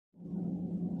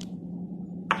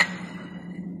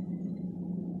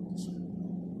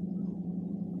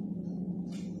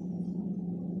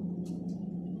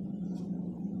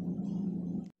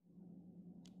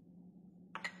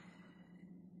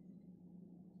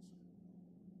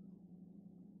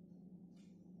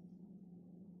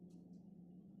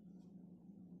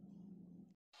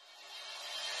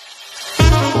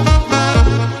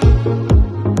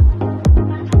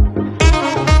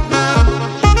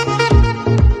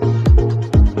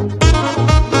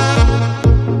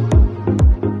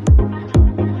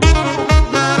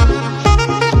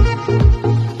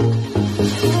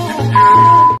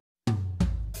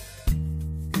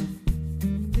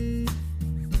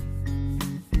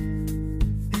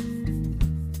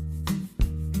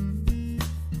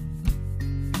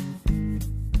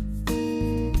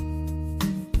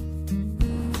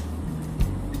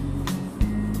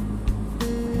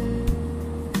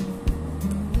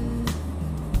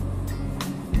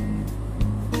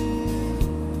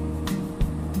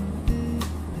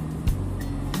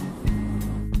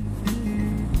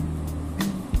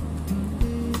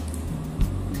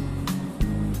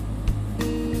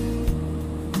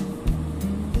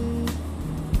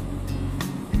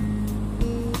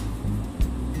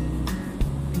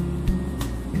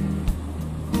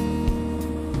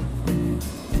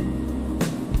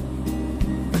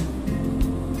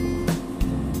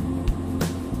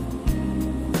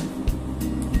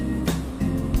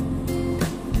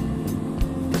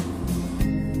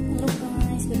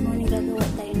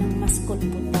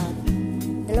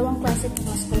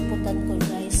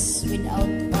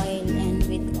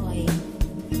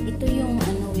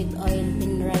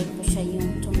siya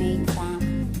yung tomato,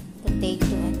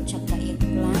 potato at saka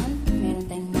eggplant. Meron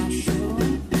tayong mushroom,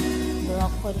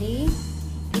 broccoli.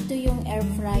 Ito yung air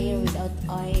fryer without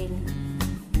oil.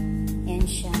 Yan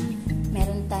siya.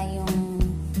 Meron tayong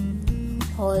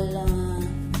whole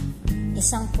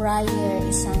isang fryer,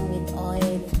 isang with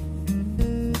oil.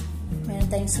 Meron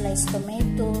tayong sliced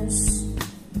tomatoes.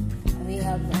 We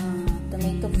have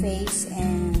tomato paste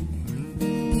and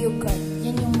yogurt.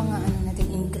 Yan yung mga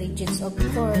ingredients. Of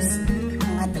course,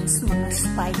 ang ating mga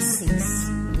spices.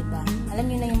 Diba? Alam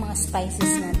nyo na yung mga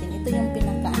spices natin. Ito yung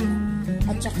pinakaano.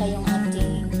 At saka yung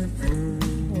ating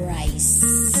rice.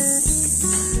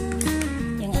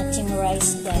 Yung ating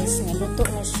rice, guys. Naluto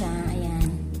na siya. Ayan.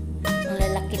 Ang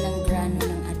lalaki ng grano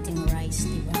ng ating rice.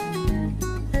 Diba?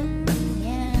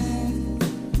 Ayan.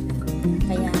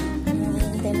 Kaya,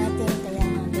 hintay natin. Kaya,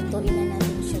 lutuin na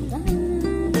natin siya,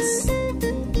 guys.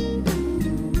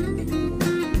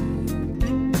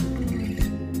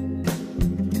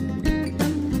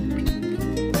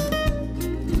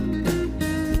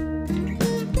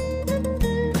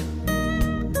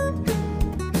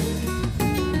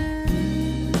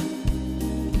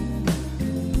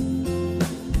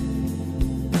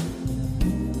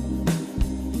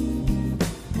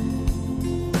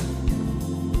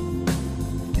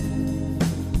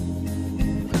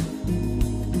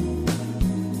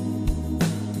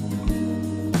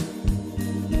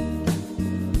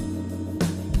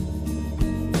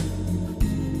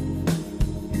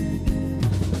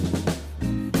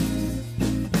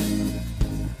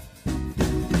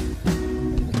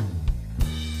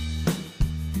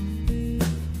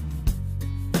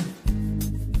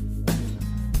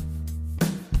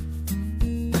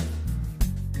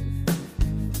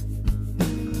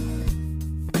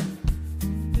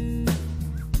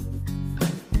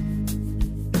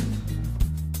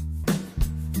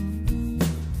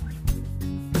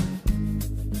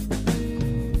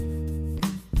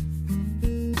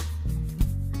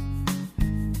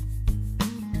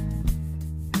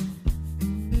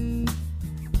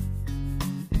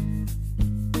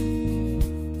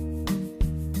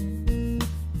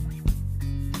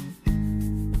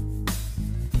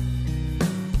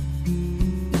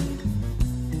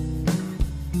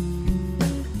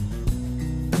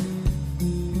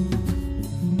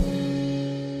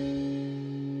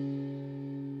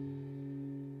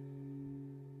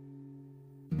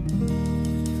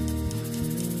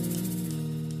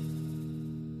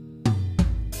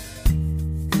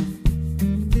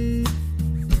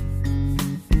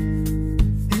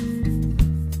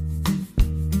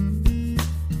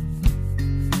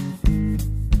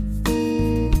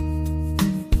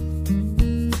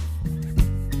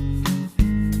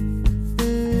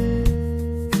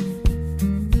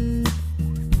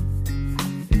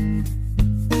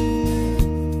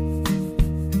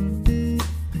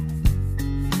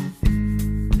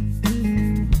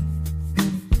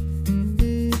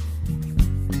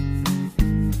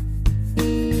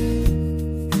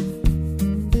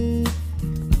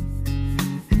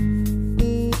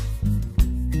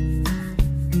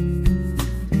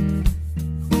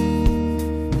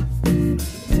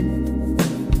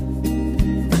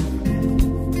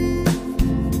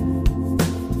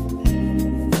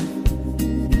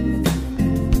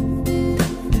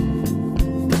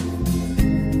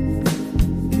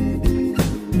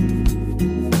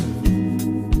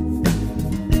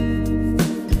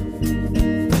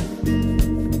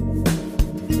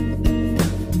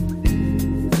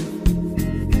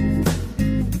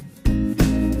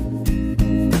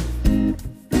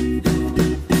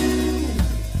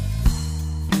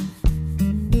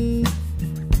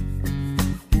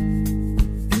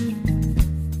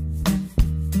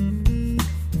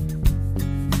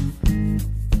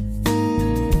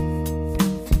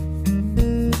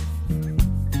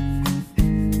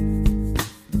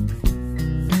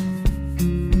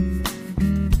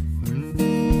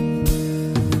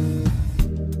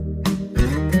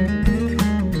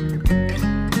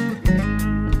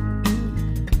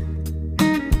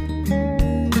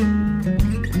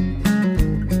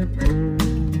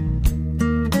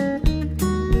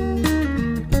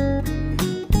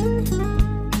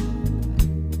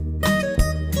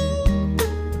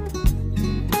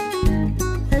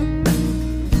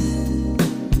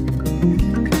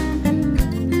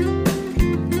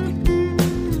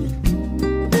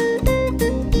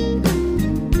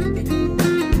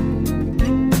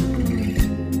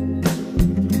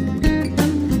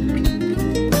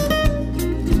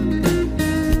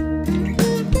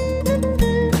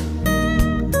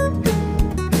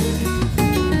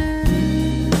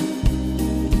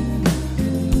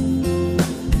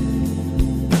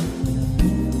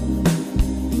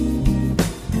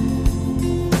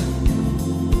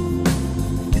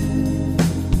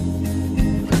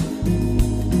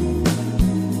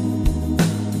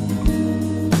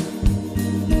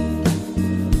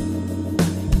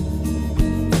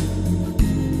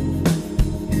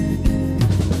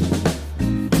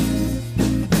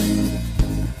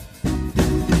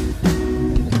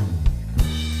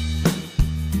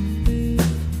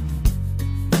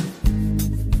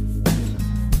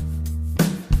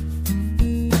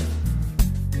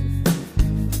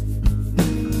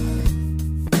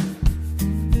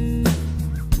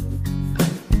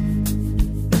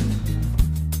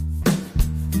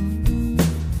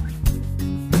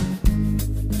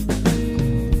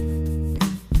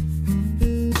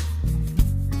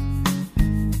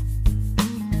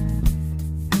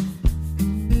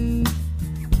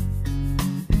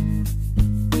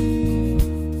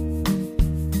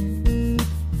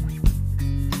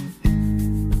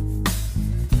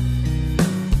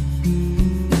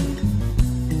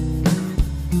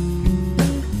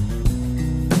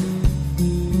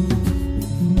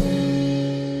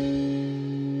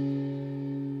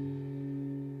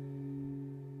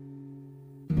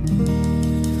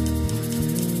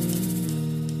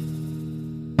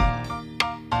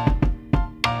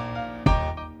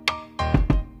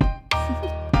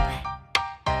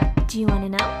 Do you want to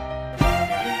know?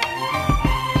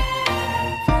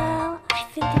 Well,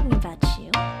 I've been thinking about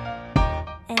you,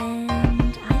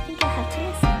 and I think I'll have to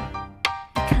listen,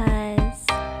 because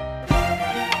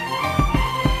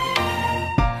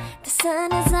the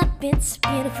sun is up, it's a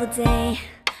beautiful day.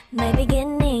 My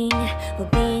beginning will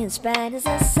be as bright as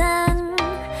the sun.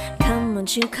 Come,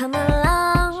 won't you come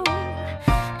along?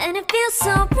 And it feels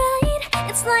so bright,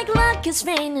 it's like luck is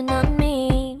raining on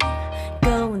me.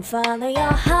 Go and follow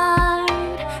your heart,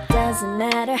 doesn't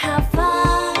matter how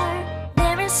far.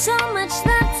 There is so much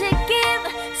love to give,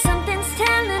 something's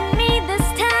telling me this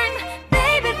time.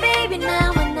 Baby, baby,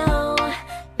 now I know.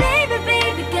 Baby,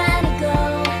 baby, gotta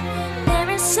go. There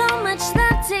is so much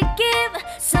love to give,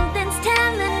 something's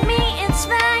telling me it's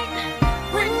right.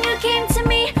 When you came to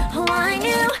me, oh, I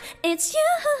knew it's you,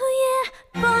 yeah,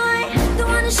 boy. The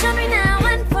one who showed me now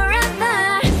and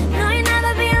forever. No, you'll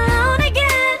never be alone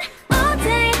again. All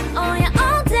day, oh yeah,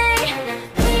 all day.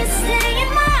 Please stay in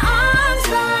my arms,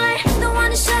 boy. The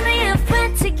one who showed me if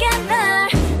we're together.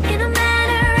 It don't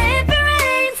matter if it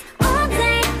rains. All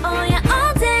day, oh yeah,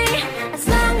 all day. As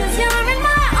long as you're in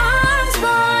my arms,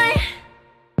 boy.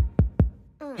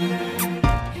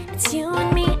 It's you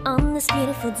and me on this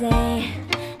beautiful day,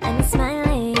 and it's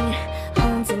smiling,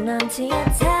 holding on to you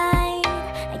tight.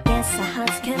 I guess our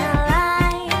hearts can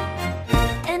align,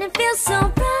 and it feels so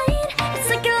bright. It's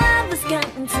like your love has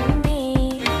gotten to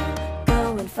me.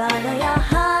 Go and follow your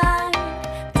heart,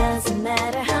 doesn't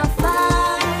matter how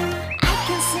far. I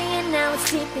can see it now,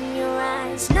 it's deep in your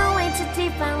eyes. No way to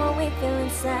define what we feel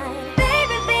inside.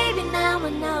 Baby, baby, now I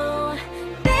know.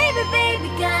 Baby, baby,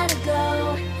 gotta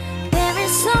go. There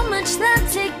is so much love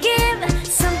to give,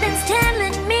 something's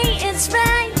telling me it's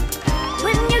right.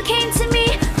 When you came to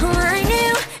me, oh, I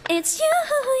knew it's you,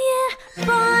 yeah,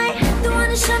 boy. The one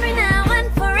who showed me now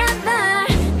and forever.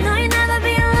 No, you'll never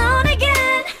be alone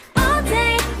again. All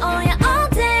day, oh yeah, all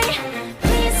day.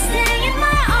 Please stay in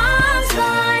my arms,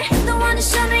 boy. The one who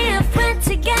showed me if we're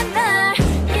together.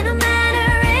 It don't matter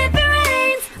if it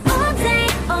rains. All day,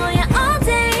 oh yeah, all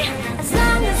day. As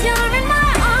long as you're in my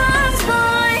arms,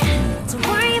 boy. Don't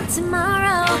worry of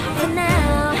tomorrow. For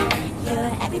now,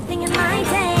 you're everything in my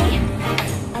day.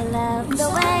 I love the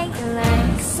way you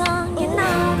learn the song, you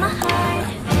know my heart.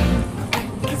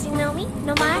 Cause you know me,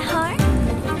 know my heart.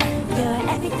 You're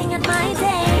everything in my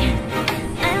day.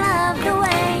 I love the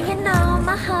way you know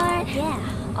my heart. Yeah,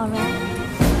 alright.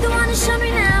 The one who showed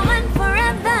me now and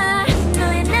forever. No,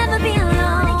 you'll never be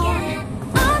alone again.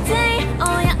 All day,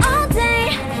 oh yeah, all day.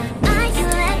 I can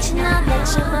let you know that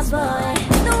you're my boy.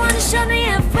 The one who showed me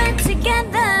if we're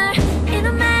together. It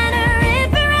don't matter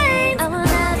if it rains. I will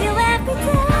love you every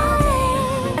day.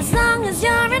 As long as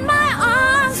you're in my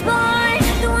arms, boy.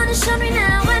 The one who showed me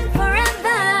now and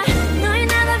forever. No, you'll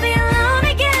never be alone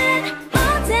again.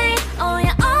 All day, oh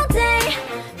yeah, all day.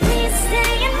 Please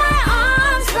stay in my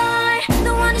arms, boy.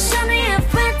 The one who showed me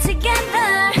if we're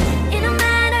together. It don't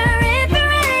matter if it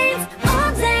rains.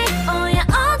 All day, oh yeah,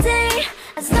 all day.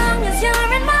 As long as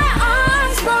you're in my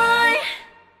arms, boy.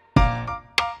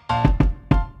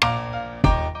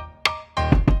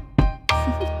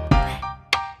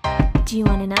 Do you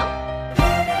want to know?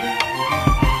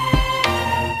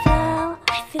 Well,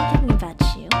 I've been thinking about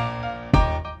you,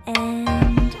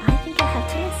 and I think I'll have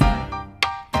to listen,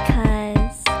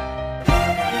 because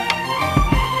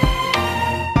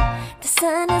the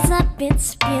sun is up,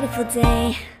 it's a beautiful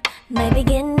day. My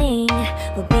beginning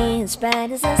will be as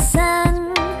bright as the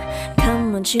sun.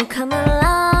 Come, won't you come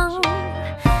along?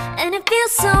 And it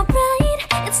feels so bright,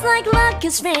 it's like luck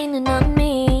is raining on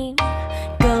me.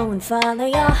 Go and follow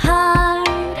your heart,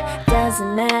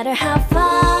 doesn't matter how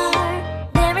far.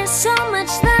 There is so much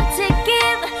love to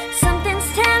give, something's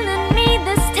telling me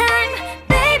this time.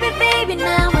 Baby, baby,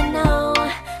 now I know.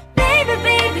 Baby,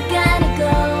 baby, gotta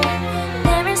go.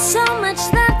 There is so much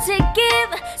love to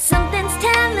give, something's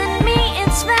telling me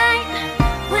it's right.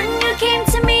 When you came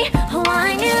to me, oh,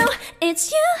 I knew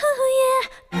it's you, yeah,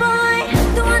 boy.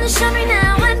 The one who showed me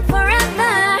now and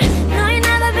forever. No, you'll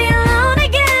never be alone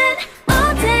again.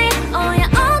 All day, oh yeah,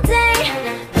 all day.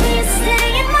 Please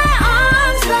stay in my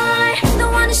arms, boy. The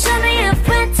one who showed me if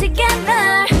we're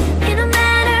together. It don't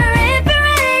matter if it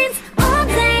rains. All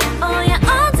day, oh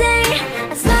yeah, all day.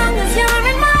 As long as you're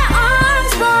in my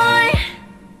arms, boy.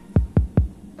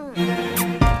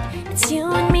 It's you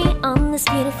and me on this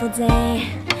beautiful day,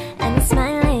 and it's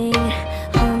smiling,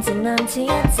 holding on to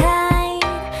you tight.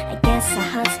 I guess our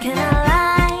hearts can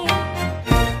align,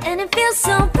 and it feels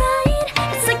so bright.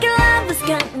 It's like your love has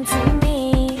gotten to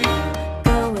me.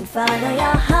 Go and follow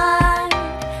your heart,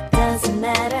 doesn't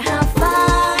matter how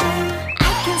far.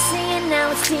 I can see it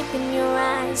now, it's deep in your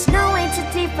eyes. No way to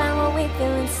define what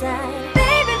feel inside.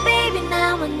 Baby, baby,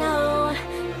 now I know.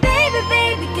 Baby,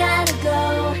 baby, gotta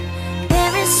go.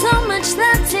 There is so much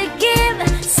love to give.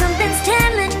 Something's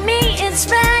telling me it's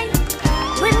right.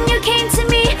 When you came to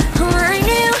me, oh, I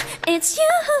knew it's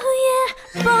you,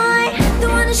 yeah, boy. The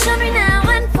one who showed me now.